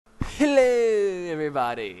Hello,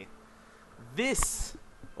 everybody.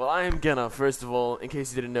 I am Genna, first of all, in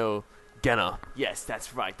case you didn't know. Genna. Yes,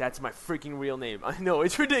 that's right. That's my freaking real name. I know,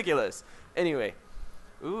 it's ridiculous. Anyway.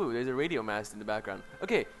 Ooh, there's a radio mast in the background.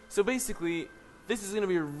 Okay, so basically, this is going to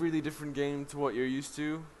be a really different game to what you're used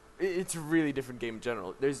to. It's a really different game in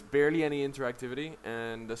general. There's barely any interactivity,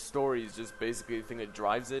 and the story is just basically the thing that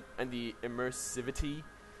drives it, and the immersiveness.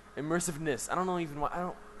 I don't know even why.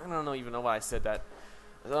 I don't even know why I said that.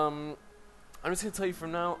 I'm just gonna tell you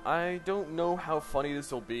from now. I don't know how funny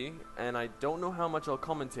this will be, and I don't know how much I'll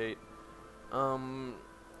commentate.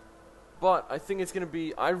 But I think it's gonna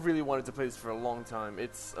be. I really wanted to play this for a long time.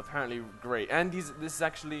 It's apparently great, and this is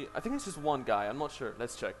actually. I think it's just one guy. I'm not sure.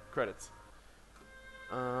 Let's check credits.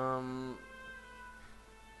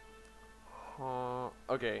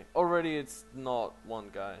 Okay. Already, it's not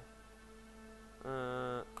one guy.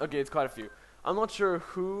 Okay, it's quite a few. I'm not sure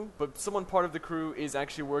who, but someone part of the crew is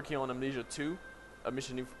actually working on Amnesia 2, a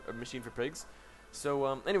Machine for Pigs.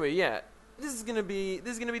 So anyway, yeah, this is gonna be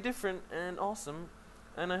different and awesome,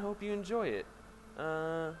 and I hope you enjoy it.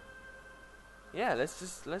 Yeah, let's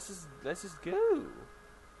just go.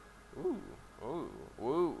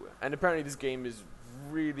 Ooh. And apparently this game is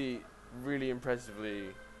really impressive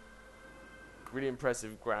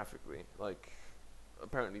graphically. Like,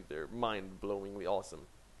 apparently they're mind-blowingly awesome.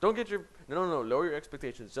 Don't get your no. Lower your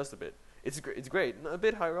expectations just a bit. It's great. A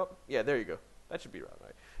bit higher up. Yeah, there you go. That should be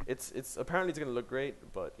right. It's apparently it's gonna look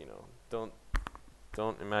great, but you know,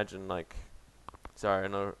 don't imagine like. Sorry, I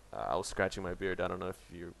know I was scratching my beard. I don't know if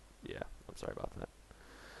you. Yeah, I'm sorry about that.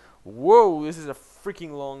 Whoa, this is a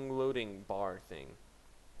freaking long loading bar thing.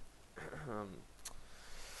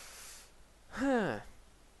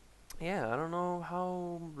 Yeah, I don't know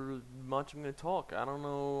how much I'm gonna talk. I don't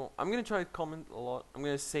know. I'm gonna try to comment a lot. I'm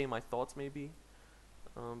gonna say my thoughts maybe.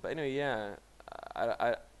 But anyway, yeah.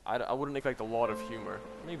 I wouldn't expect a lot of humor.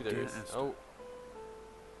 Maybe there is. Esther, Oh.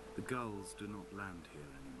 the gulls do not land here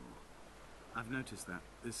anymore. I've noticed that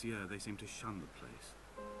this year they seem to shun the place.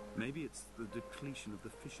 Maybe it's the depletion of the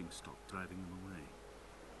fishing stock driving them away.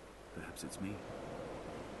 Perhaps it's me.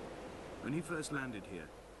 When he first landed here,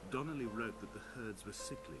 Donnelly wrote that the herds were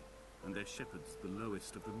sickly, and their shepherds the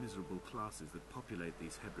lowest of the miserable classes that populate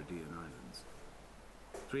these Hebridean islands.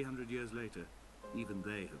 300 years later, even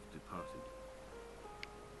they have departed.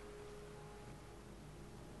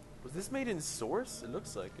 Was this made in Source? It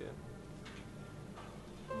looks like it.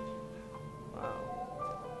 Wow.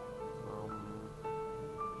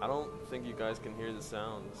 I don't think you guys can hear the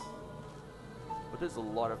sounds, but there's a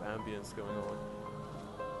lot of ambience going on.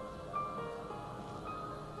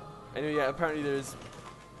 Anyway, yeah, apparently there's...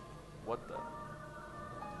 What the?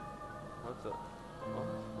 Oh,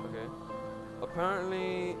 okay.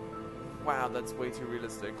 Apparently... Wow, that's way too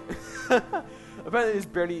realistic. Apparently there's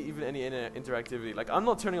barely even any interactivity. Like, I'm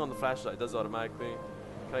not turning on the flashlight, it does automatically.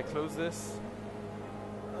 Can I close this?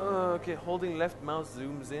 Okay, holding left mouse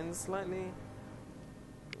zooms in slightly.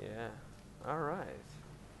 Yeah, alright.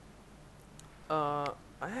 I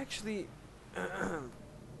actually...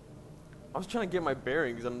 I was trying to get my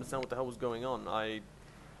bearings and understand what the hell was going on. I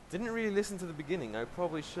didn't really listen to the beginning. I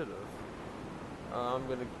probably should have. I'm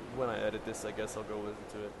gonna, when I edit this, I guess I'll go listen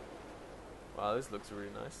to it. Wow, this looks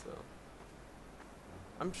really nice though.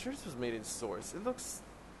 I'm sure this was made in Source. It looks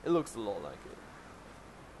a lot like it.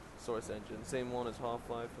 Source engine, same one as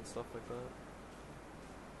Half-Life and stuff like that.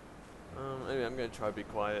 Anyway, I'm gonna try to be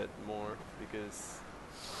quiet more because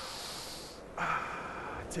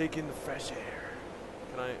take in the fresh air.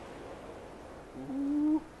 Can I?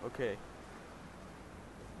 Ooh, okay.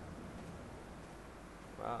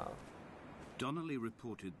 Wow. Donnelly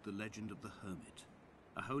reported the legend of the hermit,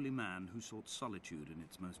 a holy man who sought solitude in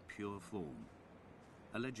its most pure form.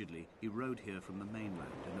 Allegedly, he rode here from the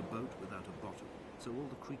mainland in a boat without a bottom, so all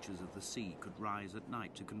the creatures of the sea could rise at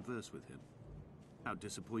night to converse with him. How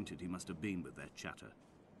disappointed he must have been with their chatter.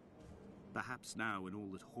 Perhaps now, when all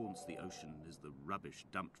that haunts the ocean is the rubbish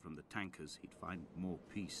dumped from the tankers, he'd find more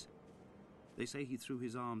peace. They say he threw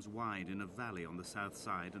his arms wide in a valley on the south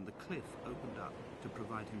side, and the cliff opened up to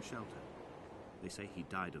provide him shelter. They say he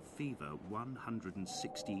died of fever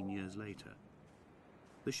 116 years later.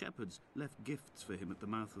 The shepherds left gifts for him at the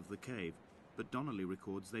mouth of the cave, but Donnelly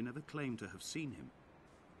records they never claimed to have seen him.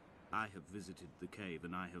 I have visited the cave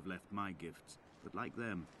and I have left my gifts, but like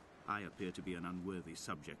them, I appear to be an unworthy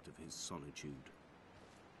subject of his solitude.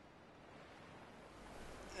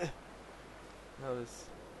 I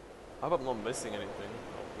hope I'm not missing anything.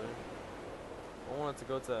 Hopefully. I wanted to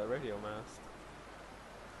go to that radio mast.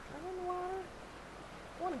 Can I go in the water?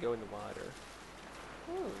 I want to go in the water.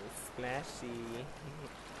 Ooh, splashy.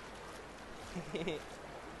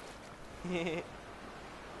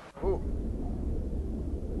 Oh.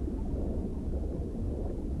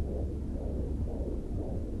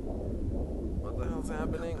 What the hell's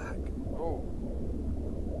happening? Oh.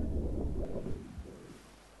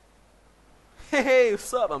 Hey,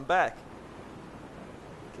 what's up? I'm back.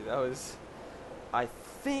 Okay, that was... I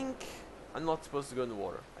think I'm not supposed to go in the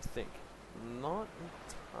water. I think. Not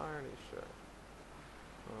entirely sure.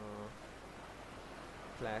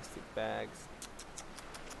 Plastic bags.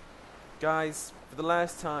 Guys, for the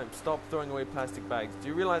last time, stop throwing away plastic bags. Do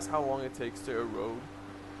you realize how long it takes to erode?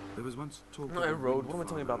 There was once talk Not of a erode, what am I wind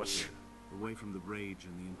talking farther about? here, away from the rage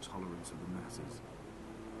and the intolerance of the masses.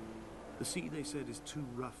 The sea, they said, is too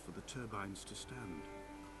rough for the turbines to stand.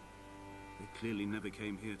 They clearly never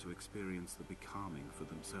came here to experience the becalming for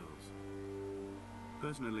themselves.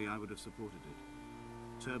 Personally, I would have supported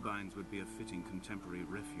it. Turbines would be a fitting contemporary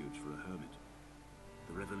refuge for a hermit.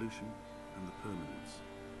 The revolution and the permanence.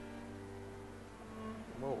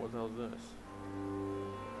 Whoa, what the hell is this?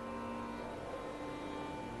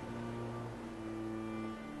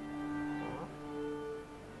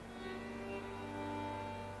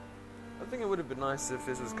 I think it would have been nice if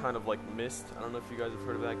this was kind of like Myst. I don't know if you guys have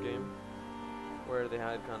heard of that game, where they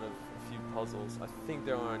had kind of a few puzzles. I think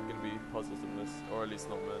there aren't going to be puzzles in Myst, or at least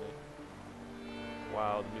not many.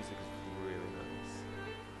 Wow, the music is really nice.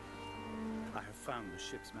 I have found the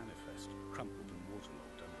ship's manifest, crumpled and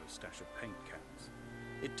waterlogged under a stash of paint cans.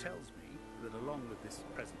 It tells me that along with this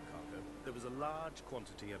present cargo, there was a large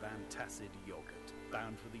quantity of antacid yogurt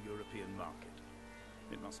bound for the European market.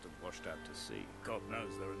 It must have washed out to sea. God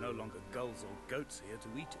knows there are no longer gulls or goats here to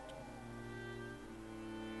eat it.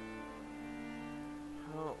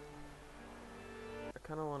 How? I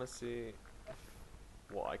kind of want to see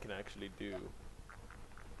what I can actually do.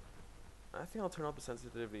 I think I'll turn up the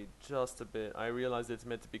sensitivity just a bit. I realize it's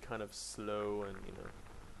meant to be kind of slow and, you know.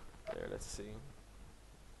 There, let's see.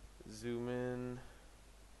 Zoom in.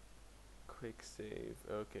 Quick save.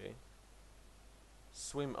 Okay.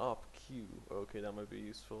 Swim up. Q. Okay, that might be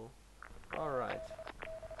useful. Alright.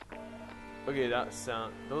 Okay, that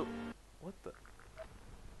sound. What the?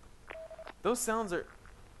 Those sounds are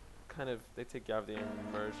kind of. They take you out of the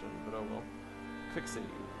immersion, but oh well. Quick save.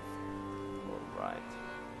 Alright.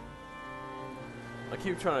 I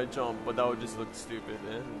keep trying to jump, but that would just look stupid,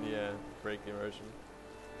 and yeah, break the immersion.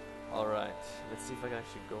 Alright, let's see if I can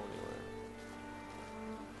actually go anywhere.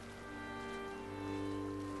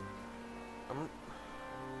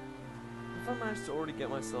 If I managed to already get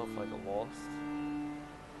myself like a lost.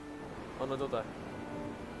 Oh no, don't die.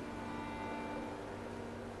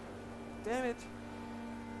 Damn it!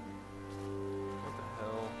 What the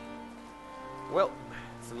hell? Well,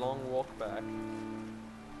 it's a long walk back.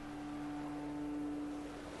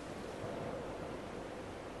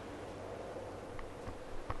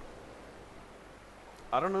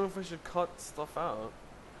 I don't know if I should cut stuff out.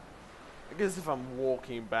 I guess if I'm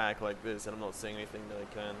walking back like this and I'm not saying anything, that I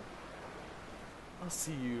can. I'll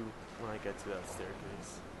see you when I get to that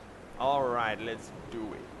staircase. Alright, let's do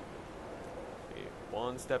it. Okay,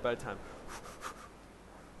 one step at a time.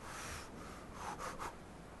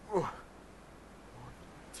 One,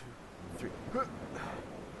 two, three.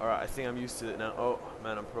 Alright, I think I'm used to it now. Oh,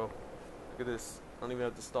 man, I'm pro. Look at this. I don't even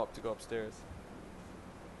have to stop to go upstairs.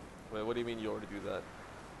 Wait, what do you mean you already do that?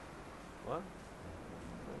 What?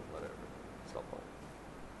 Whatever. Stop lying.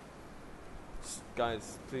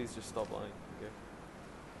 Guys, please just stop lying, okay?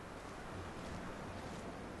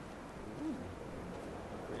 Ooh.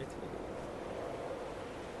 Pretty.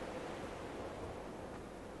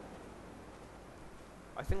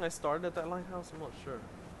 I think I started at that lighthouse, I'm not sure.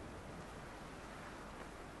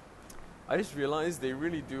 I just realized they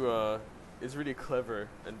really do, it's really clever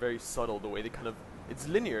and very subtle the way they kind of. It's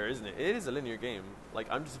linear, isn't it? It is a linear game. Like,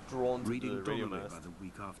 I'm just drawn to the radio mast. By the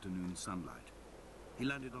weak afternoon sunlight, he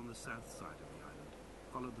landed on the south side of the island,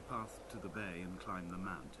 followed the path to the bay and climbed the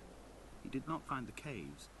mount. He did not find the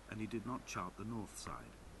caves, and he did not chart the north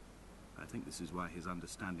side. I think this is why his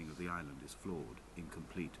understanding of the island is flawed,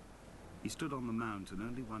 incomplete. He stood on the mount and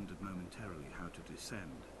only wondered momentarily how to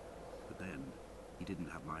descend. But then, he didn't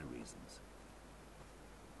have my reasons.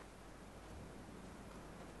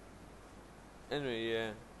 Anyway,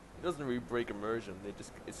 yeah, it doesn't really break immersion. They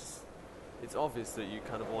just, it's obvious that you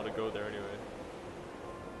kind of want to go there anyway.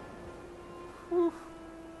 Whew.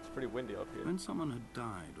 It's pretty windy up here. When someone had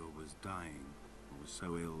died or was dying, or was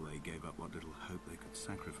so ill they gave up what little hope they could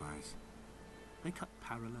sacrifice, they cut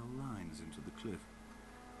parallel lines into the cliff,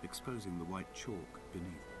 exposing the white chalk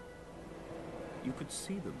beneath. You could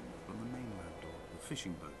see them from the mainland or the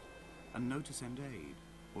fishing boat, and know to send aid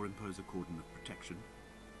or impose a cordon of protection,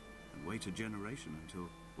 and wait a generation until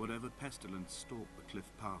Whatever pestilence stalked the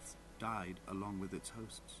cliff paths died along with its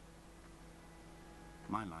hosts.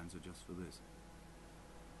 My lines are just for this.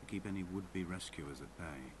 To keep any would-be rescuers at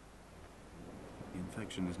bay. The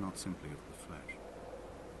infection is not simply of the flesh.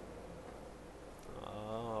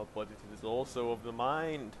 Ah, but it is also of the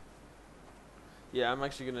mind. Yeah, I'm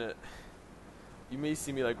actually gonna... You may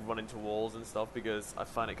see me like run into walls and stuff because I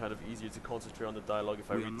find it kind of easier to concentrate on the dialogue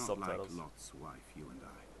if I read the subtitles. We are not like Lot's wife, you and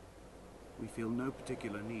I. We feel no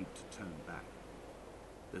particular need to turn back.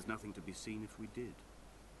 There's nothing to be seen if we did.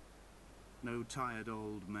 No tired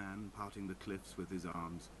old man parting the cliffs with his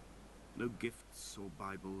arms. No gifts or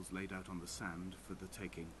Bibles laid out on the sand for the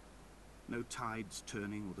taking. No tides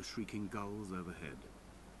turning or the shrieking gulls overhead.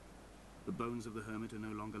 The bones of the hermit are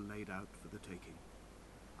no longer laid out for the taking.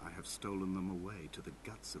 I have stolen them away to the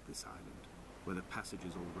guts of this island, where the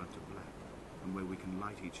passages all run to black, and where we can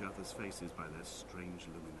light each other's faces by their strange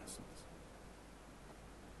luminescence.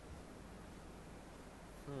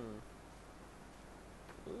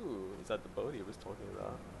 Ooh, is that the boat he was talking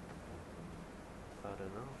about? I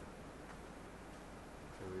don't know.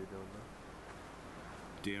 I really don't know.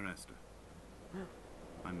 Dear Esther,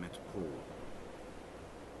 I met Paul.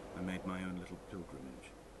 I made my own little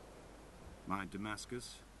pilgrimage. My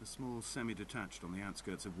Damascus, a small semi-detached on the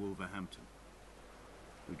outskirts of Wolverhampton.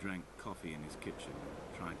 We drank coffee in his kitchen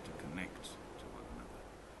and tried to connect to one another.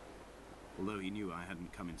 Although he knew I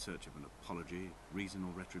hadn't come in search of an apology, reason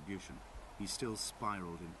or retribution, he still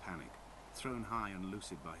spiraled in panic, thrown high and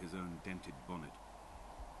lucid by his own dented bonnet.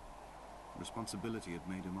 Responsibility had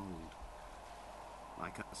made him old.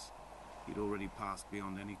 Like us, he'd already passed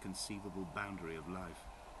beyond any conceivable boundary of life.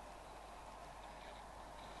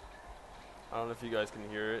 I don't know if you guys can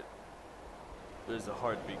hear it. There's a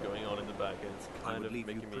heartbeat going on in the back and it's kind of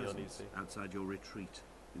making me uneasy. Outside your retreat,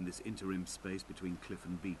 in this interim space between cliff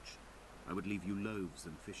and beach, I would leave you loaves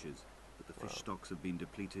and fishes, but the fish stocks have been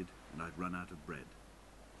depleted and I'd run out of bread.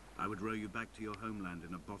 I would row you back to your homeland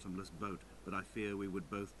in a bottomless boat, but I fear we would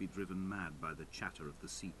both be driven mad by the chatter of the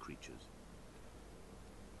sea creatures.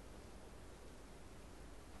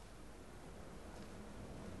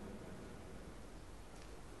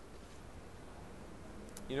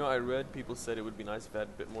 You know, I read people said it would be nice if it had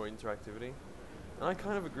a bit more interactivity. And I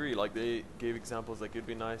kind of agree. Like, they gave examples, like, it'd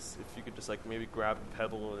be nice if you could just, like, maybe grab a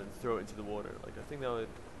pebble and throw it into the water. Like, I think that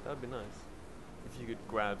would be nice. If you could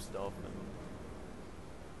grab stuff and...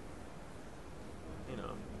 You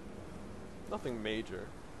know, nothing major.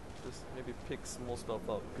 Just maybe pick small stuff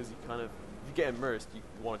up. Because you kind of... If you get immersed, you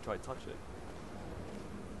want to try to touch it.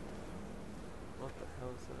 What the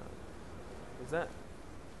hell is that? Is that...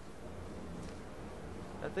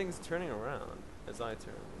 That thing's turning around as I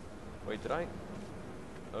turn. Wait, did I?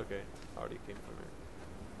 Okay, already came from here.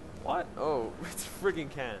 What? Oh, it's freaking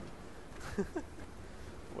canned.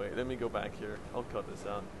 Wait, let me go back here. I'll cut this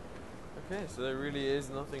out. Okay, so there really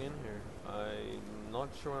is nothing in here. I'm not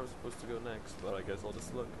sure where I'm supposed to go next, but I guess I'll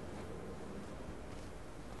just look.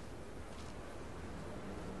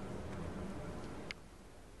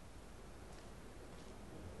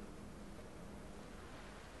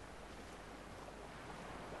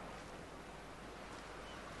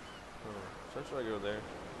 Should I go there?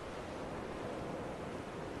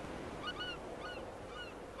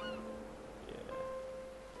 Yeah.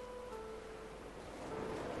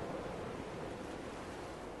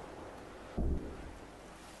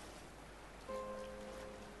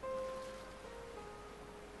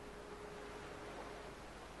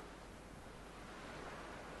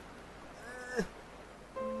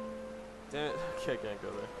 Damn it. Okay, I can't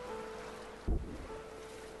go there.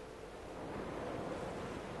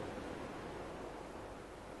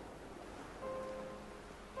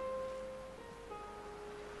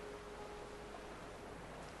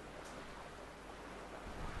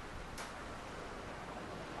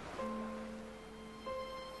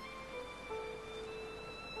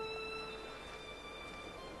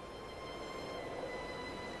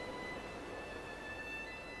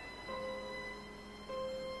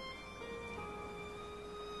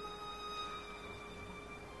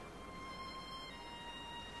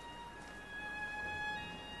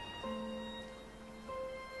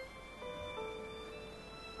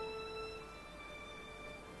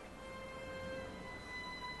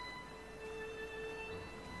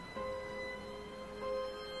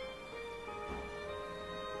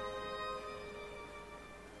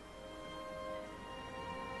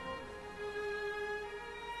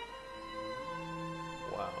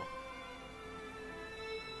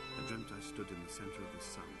 I dreamt I stood in the center of the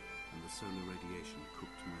sun, and the solar radiation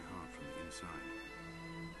cooked my heart from the inside.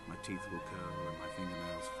 My teeth will curl, and my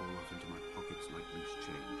fingernails fall off into my pockets like loose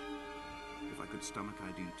change. If I could stomach,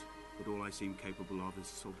 I'd eat, but all I seem capable of is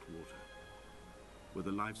salt water. Were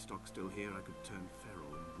the livestock still here, I could turn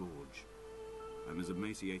feral and gorge. I'm as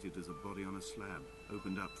emaciated as a body on a slab,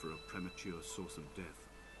 opened up for a premature source of death.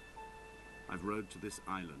 I've rowed to this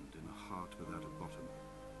island in a heart without a bottom,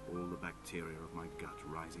 all the bacteria of my gut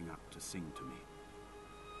rising up to sing to me.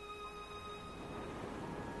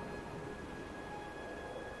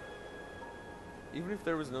 Even if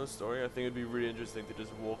there was no story, I think it'd be really interesting to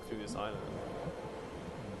just walk through this island.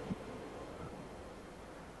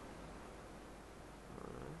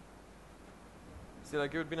 See,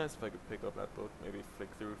 like, it would be nice if I could pick up that book, maybe flick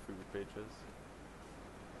through a few pages.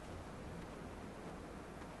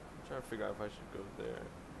 I'm trying to figure out if I should go there.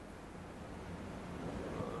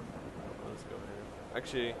 Let's go here.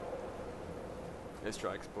 Actually, let's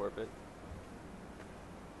try explore a bit.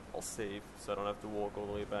 I'll save, so I don't have to walk all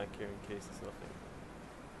the way back here in case it's nothing.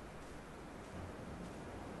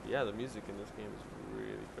 Yeah, the music in this game is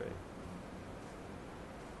really great.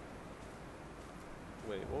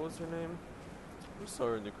 Wait, what was her name? Who saw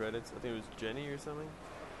her in the credits? I think it was Jenny or something.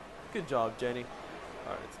 Good job, Jenny.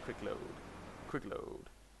 Alright, it's quick load. Quick load.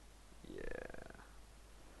 Yeah.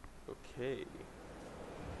 Okay.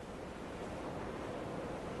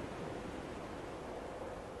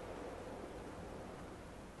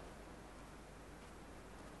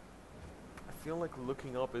 I feel like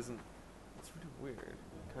looking up isn't... It's really weird.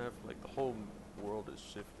 Kind of like the whole world is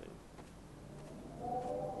shifting. I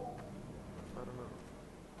don't know.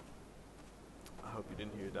 I hope you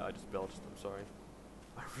didn't hear that. I just belched. I'm sorry.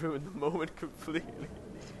 I ruined the moment completely.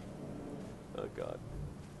 Oh god.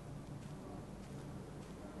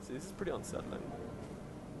 See, this is pretty unsettling.